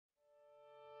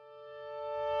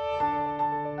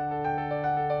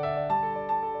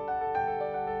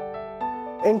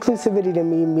Inclusivity to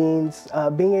me means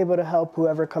being able to help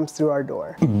whoever comes through our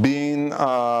door. Being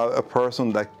a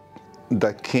person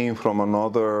that came from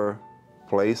another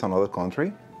place, another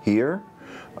country, here,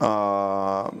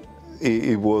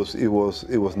 it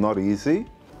was not easy.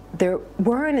 There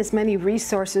weren't as many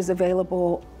resources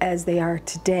available as they are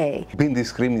today. Being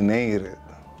discriminated,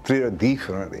 treated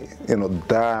differently,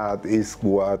 that is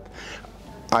what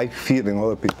I feel in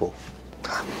other people.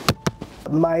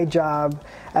 My job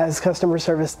as customer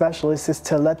service specialist is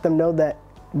to let them know that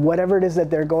whatever it is that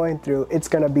they're going through, it's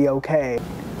going to be okay.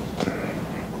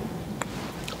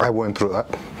 I went through that.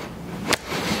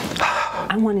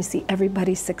 I want to see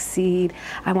everybody succeed.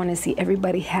 I want to see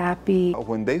everybody happy.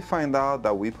 When they find out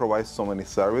that we provide so many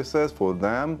services for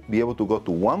them, be able to go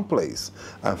to one place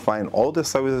and find all the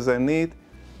services they need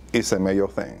is a major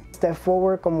thing. Step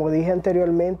Forward, como dije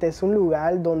anteriormente, es un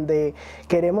lugar donde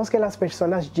queremos que las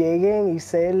personas lleguen y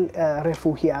ser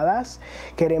refugiadas.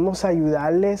 Queremos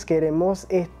ayudarles, queremos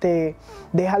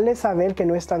dejarles saber que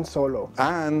no están solos.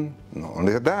 And not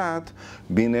only that,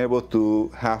 being able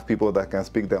to have people that can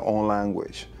speak their own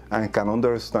language and can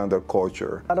understand their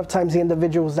culture. A lot of times the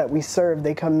individuals that we serve,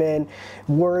 they come in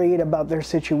worried about their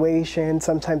situation.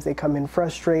 Sometimes they come in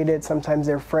frustrated. Sometimes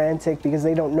they're frantic because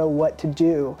they don't know what to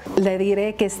do. Le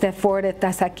diré que Step Forward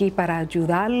estás aquí para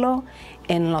ayudarlo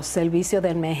en los servicios de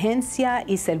emergencia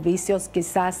y servicios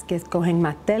quizás que cogen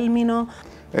más término.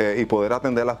 Y poder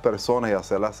atender a las personas y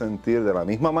hacerlas sentir de la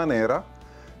misma manera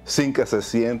sin que se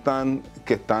sientan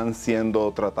que están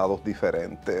siendo tratados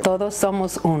diferentes. Todos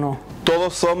somos uno.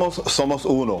 Todos somos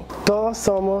uno. Todos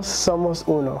somos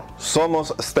uno.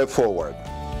 Somos Step Forward.